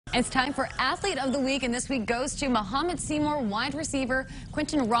It's time for Athlete of the Week, and this week goes to Mahomet-Seymour wide receiver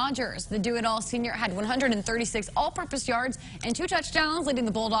Quenton Rogers. The do-it-all senior had 136 all-purpose yards and 2 touchdowns, leading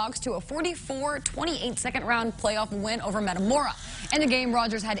the Bulldogs to a 44-28 second-round playoff win over Metamora. In the game,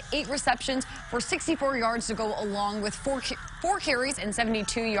 Rogers had 8 receptions for 64 yards to go along with 4 carries and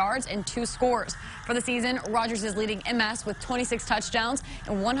 72 yards and 2 scores. For the season, Rogers is leading MS with 26 touchdowns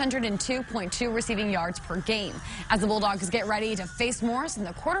and 102.2 receiving yards per game. As the Bulldogs get ready to face Morris in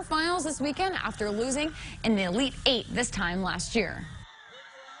the quarterfinals this weekend after losing in the Elite 8 this time last year.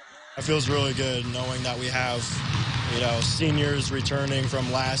 It feels really good knowing that we have, seniors returning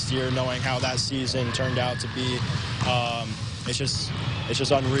from last year, knowing how that season turned out to be. It's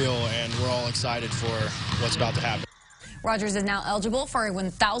just unreal, and we're all excited for what's about to happen. Rogers is now eligible for a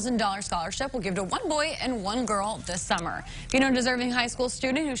 $1,000 scholarship we'll give to 1 boy and 1 girl this summer. If you know a deserving high school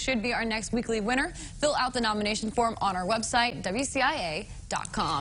student who should be our next weekly winner, fill out the nomination form on our website, WCIA.com.